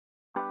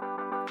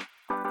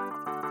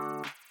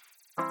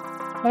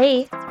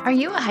Hey, are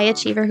you a high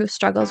achiever who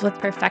struggles with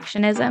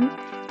perfectionism?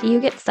 Do you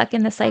get stuck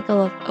in the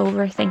cycle of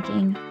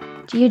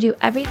overthinking? Do you do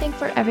everything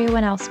for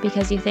everyone else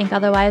because you think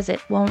otherwise it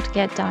won't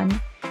get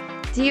done?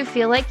 Do you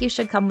feel like you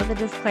should come with a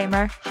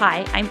disclaimer?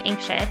 Hi, I'm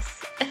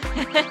anxious.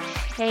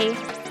 Hey,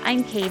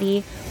 I'm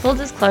Katie. Full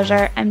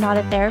disclosure, I'm not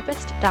a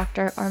therapist,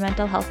 doctor, or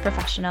mental health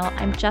professional.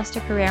 I'm just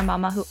a career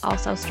mama who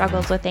also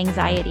struggles with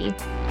anxiety.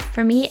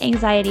 For me,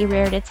 anxiety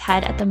reared its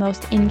head at the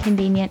most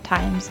inconvenient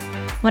times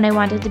when I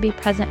wanted to be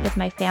present with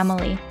my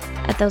family,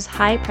 at those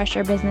high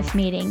pressure business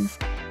meetings,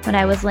 when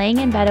I was laying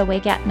in bed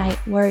awake at night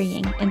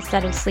worrying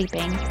instead of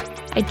sleeping.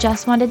 I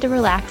just wanted to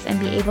relax and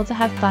be able to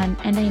have fun,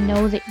 and I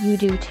know that you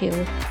do too.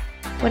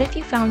 What if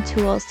you found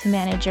tools to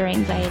manage your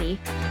anxiety?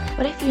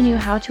 What if you knew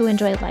how to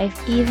enjoy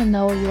life even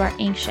though you are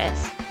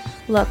anxious?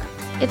 Look,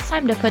 it's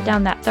time to put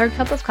down that third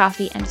cup of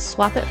coffee and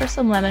swap it for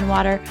some lemon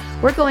water.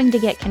 We're going to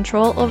get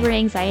control over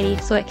anxiety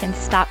so it can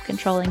stop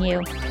controlling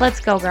you. Let's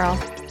go, girl.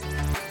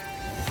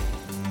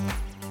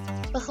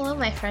 Well, hello,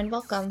 my friend.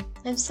 Welcome.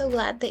 I'm so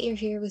glad that you're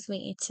here with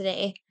me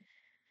today.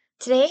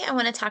 Today, I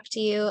want to talk to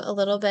you a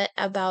little bit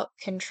about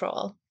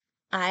control.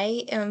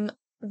 I am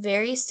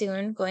very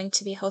soon going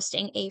to be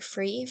hosting a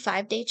free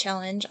 5-day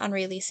challenge on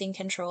releasing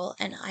control,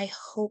 and I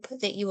hope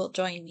that you will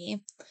join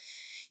me.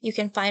 You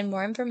can find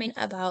more information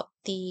about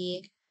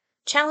the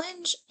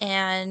challenge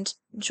and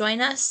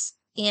join us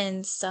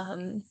in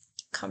some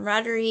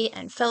camaraderie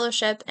and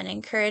fellowship and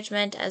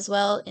encouragement as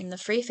well in the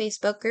free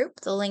Facebook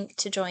group. The link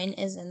to join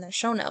is in the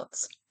show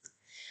notes.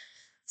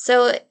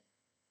 So,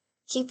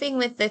 keeping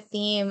with the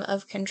theme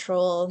of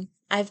control,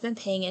 I've been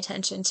paying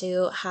attention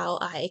to how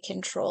I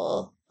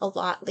control a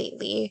lot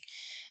lately.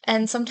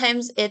 And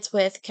sometimes it's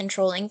with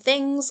controlling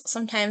things,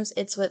 sometimes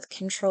it's with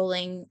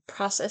controlling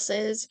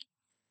processes,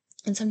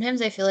 and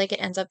sometimes I feel like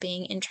it ends up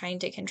being in trying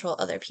to control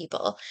other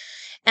people.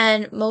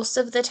 And most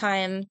of the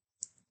time,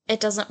 it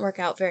doesn't work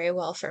out very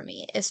well for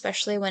me,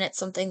 especially when it's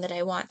something that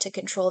I want to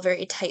control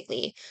very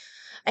tightly.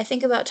 I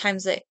think about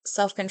times that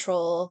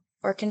self-control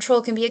or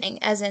control can be a thing,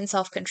 as in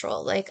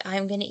self-control. Like,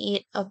 I'm going to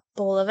eat a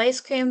bowl of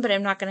ice cream, but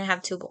I'm not going to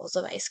have two bowls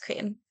of ice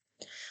cream.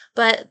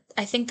 But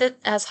I think that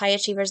as high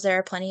achievers, there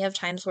are plenty of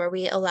times where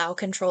we allow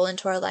control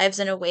into our lives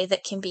in a way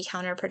that can be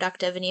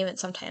counterproductive and even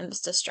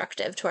sometimes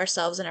destructive to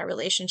ourselves and our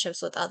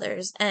relationships with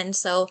others. And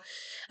so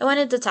I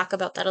wanted to talk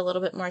about that a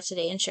little bit more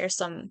today and share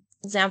some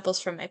examples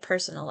from my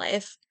personal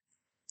life.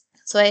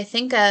 So I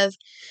think of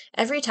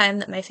every time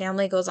that my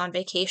family goes on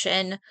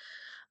vacation,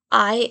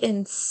 I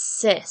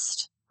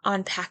insist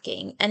on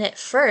packing. And at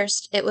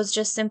first, it was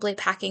just simply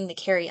packing the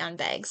carry-on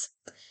bags.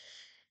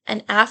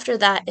 And after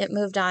that, it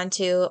moved on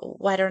to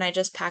why don't I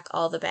just pack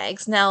all the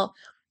bags? Now,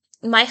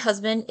 my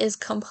husband is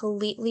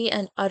completely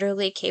and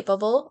utterly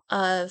capable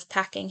of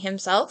packing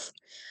himself.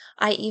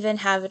 I even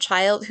have a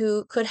child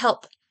who could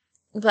help.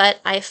 But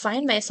I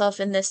find myself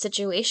in this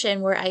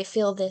situation where I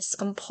feel this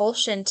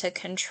compulsion to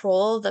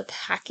control the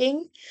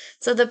packing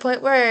to the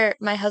point where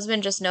my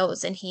husband just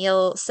knows and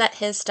he'll set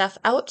his stuff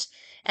out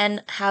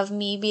and have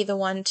me be the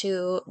one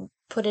to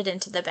put it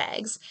into the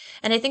bags.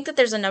 And I think that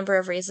there's a number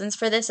of reasons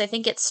for this. I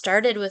think it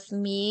started with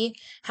me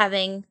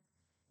having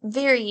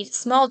very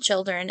small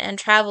children and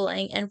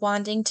traveling and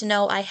wanting to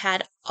know I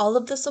had all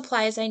of the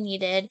supplies I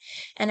needed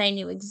and I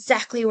knew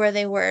exactly where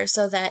they were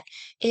so that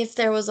if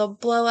there was a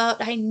blowout,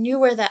 I knew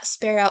where that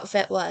spare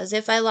outfit was.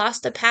 If I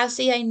lost a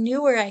passy, I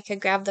knew where I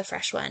could grab the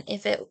fresh one.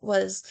 If it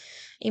was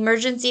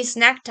emergency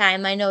snack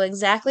time, I know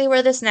exactly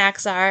where the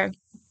snacks are,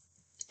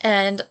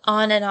 and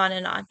on and on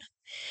and on.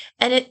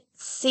 And it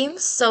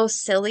seems so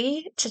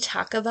silly to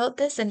talk about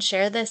this and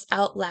share this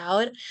out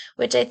loud,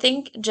 which I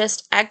think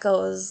just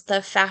echoes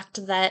the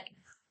fact that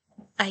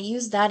I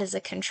use that as a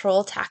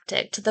control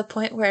tactic to the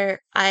point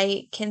where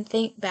I can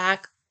think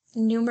back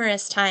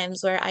numerous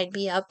times where I'd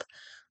be up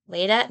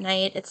late at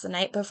night. It's the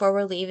night before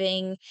we're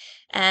leaving.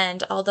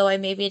 And although I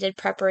maybe did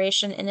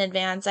preparation in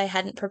advance, I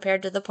hadn't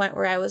prepared to the point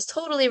where I was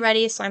totally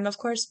ready. So I'm, of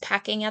course,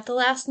 packing at the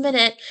last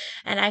minute.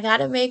 And I got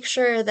to make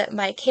sure that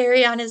my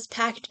carry on is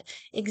packed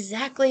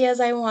exactly as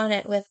I want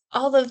it, with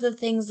all of the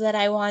things that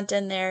I want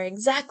in there,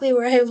 exactly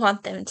where I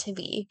want them to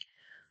be.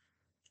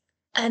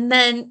 And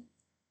then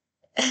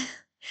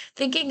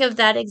thinking of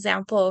that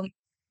example,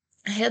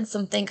 I had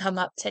something come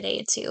up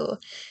today too,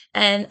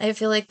 and I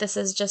feel like this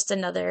is just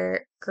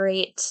another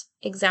great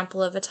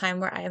example of a time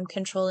where I am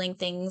controlling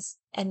things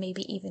and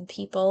maybe even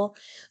people.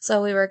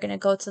 So we were going to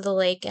go to the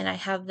lake, and I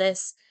have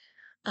this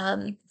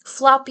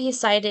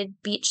floppy-sided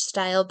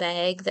beach-style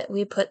bag that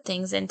we put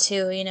things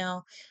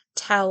into,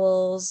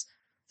 towels,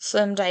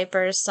 swim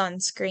diapers,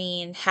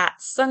 sunscreen,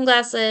 hats,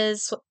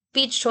 sunglasses,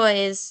 beach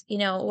toys,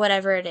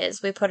 whatever it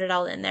is, we put it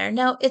all in there.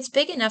 Now, it's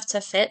big enough to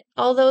fit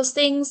all those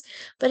things,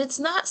 but it's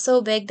not so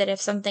big that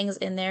if something's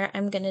in there,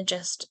 I'm gonna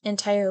just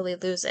entirely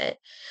lose it.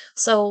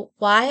 So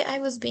why I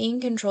was being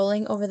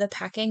controlling over the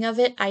packing of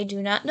it, I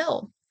do not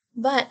know.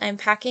 But I'm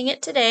packing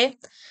it today.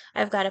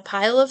 I've got a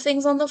pile of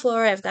things on the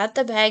floor. I've got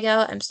the bag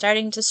out. I'm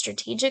starting to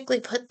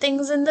strategically put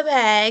things in the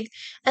bag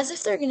as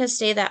if they're going to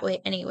stay that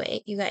way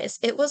anyway, you guys.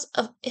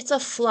 It's a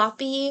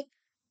floppy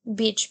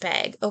beach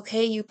bag,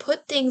 okay? You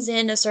put things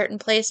in a certain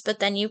place, but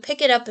then you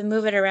pick it up and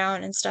move it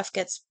around and stuff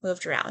gets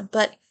moved around.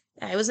 But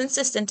I was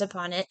insistent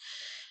upon it,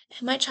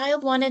 and my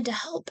child wanted to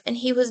help, and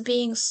he was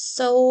being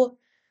so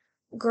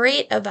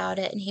great about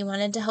it, and he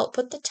wanted to help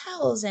put the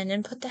towels in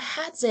and put the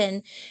hats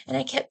in, and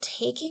I kept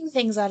taking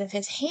things out of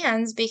his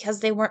hands because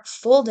they weren't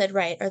folded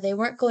right, or they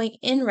weren't going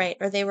in right,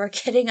 or they were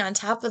getting on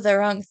top of the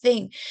wrong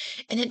thing.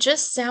 And it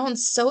just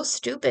sounds so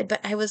stupid,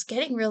 but I was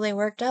getting really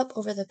worked up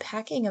over the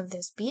packing of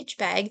this beach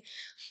bag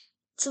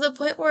to the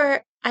point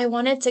where I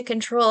wanted to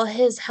control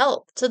his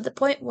help, to the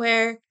point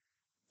where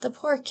the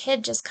poor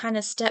kid just kind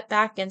of stepped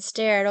back and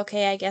stared.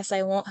 Okay, I guess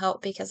I won't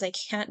help because I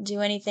can't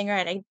do anything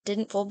right. I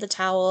didn't fold the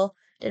towel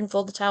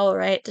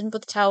right, didn't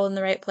put the towel in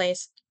the right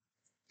place.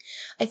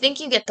 I think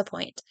you get the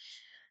point.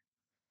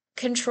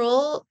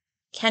 Control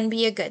can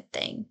be a good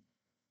thing,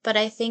 but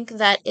I think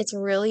that it's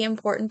really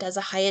important as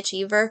a high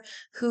achiever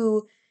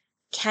who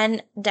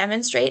can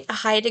demonstrate a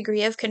high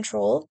degree of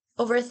control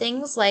over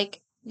things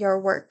like your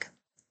work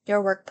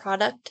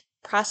product,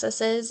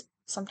 processes,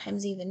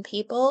 sometimes even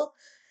people.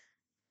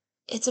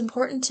 It's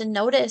important to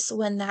notice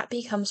when that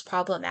becomes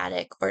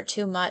problematic or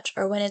too much,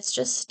 or when it's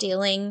just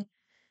stealing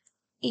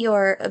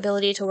your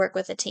ability to work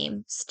with a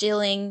team,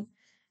 stealing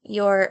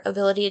your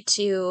ability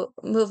to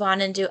move on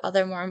and do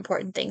other more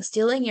important things,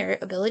 stealing your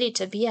ability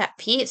to be at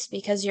peace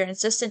because you're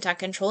insistent on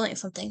controlling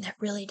something that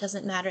really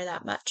doesn't matter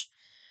that much.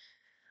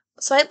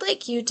 So I'd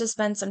like you to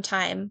spend some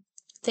time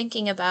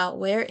thinking about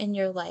where in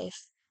your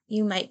life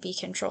you might be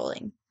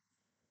controlling.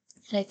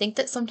 And I think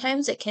that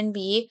sometimes it can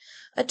be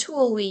a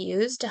tool we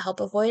use to help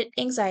avoid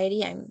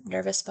anxiety. I'm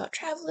nervous about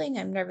traveling.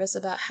 I'm nervous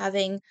about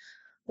having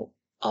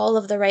all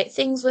of the right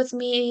things with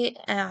me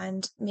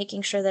and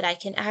making sure that I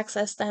can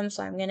access them.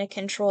 So I'm going to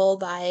control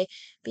by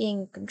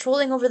being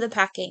controlling over the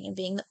packing and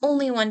being the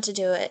only one to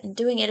do it and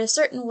doing it a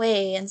certain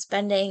way and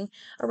spending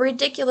a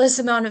ridiculous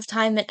amount of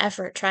time and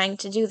effort trying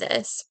to do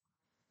this.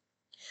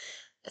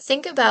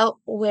 Think about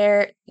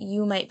where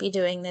you might be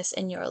doing this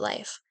in your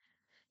life.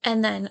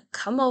 And then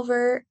come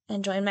over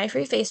and join my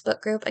free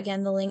Facebook group.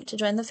 Again, the link to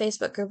join the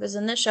Facebook group is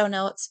in the show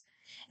notes.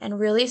 And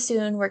really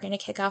soon, we're going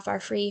to kick off our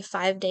free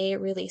 5-day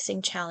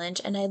releasing challenge,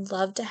 and I'd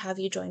love to have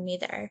you join me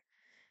there.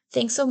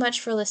 Thanks so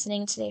much for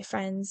listening today,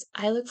 friends.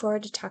 I look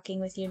forward to talking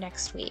with you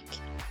next week.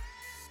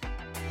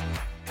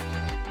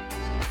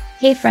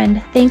 Hey,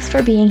 friend, thanks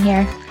for being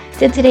here.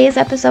 Did today's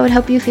episode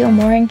help you feel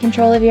more in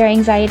control of your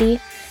anxiety?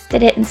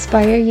 Did it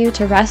inspire you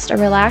to rest or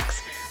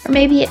relax? Or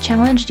maybe it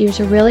challenged you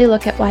to really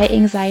look at why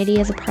anxiety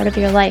is a part of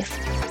your life.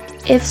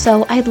 If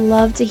so, I'd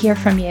love to hear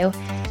from you.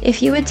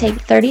 If you would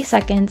take 30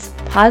 seconds,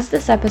 pause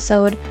this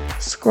episode,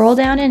 scroll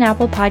down in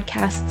Apple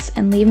Podcasts,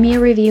 and leave me a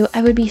review,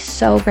 I would be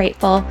so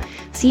grateful.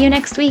 See you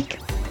next week.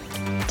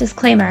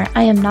 Disclaimer,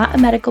 I am not a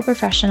medical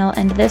professional,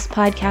 and this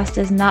podcast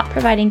is not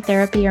providing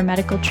therapy or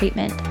medical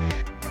treatment.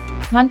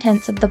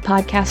 Contents of the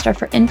podcast are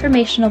for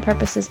informational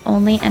purposes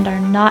only and are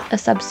not a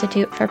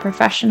substitute for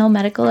professional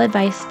medical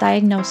advice,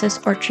 diagnosis,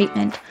 or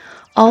treatment.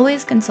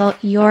 Always consult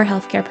your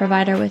healthcare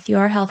provider with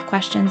your health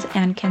questions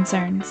and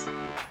concerns.